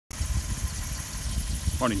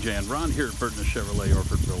Morning, Jay and Ron here at Burtness Chevrolet,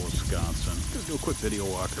 Orfordville, Wisconsin. Going to do a quick video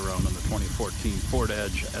walk around on the 2014 Ford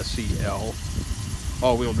Edge SEL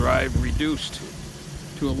all-wheel drive, reduced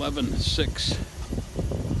to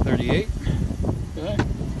 11,638. Okay.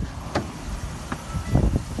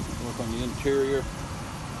 Look on the interior,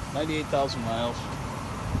 98,000 miles.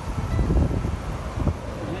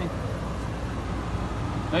 Okay.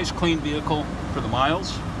 Nice clean vehicle for the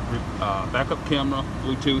miles. Backup camera,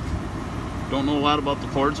 Bluetooth. Don't know a lot about the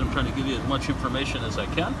Fords. I'm trying to give you as much information as I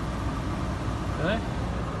can. Okay.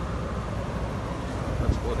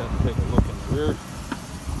 Let's go ahead and take a look in the rear.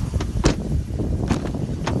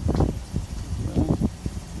 Okay.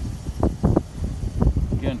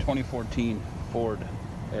 Again, 2014 Ford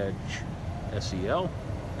Edge SEL,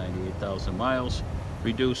 98,000 miles,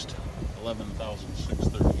 reduced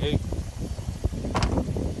 11,638.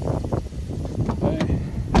 Okay.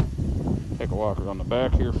 Take a walk around the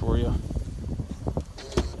back here for you.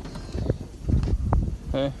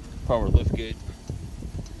 Okay, power lift gate.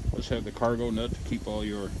 Let's have the cargo nut to keep all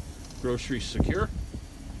your groceries secure.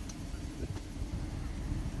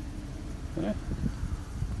 Okay.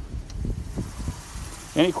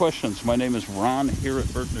 Any questions? My name is Ron here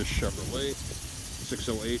at Burtness Chevrolet,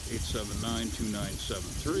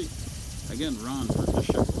 608-879-2973. Again, Ron, Burtness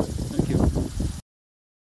Chevrolet. Thank you.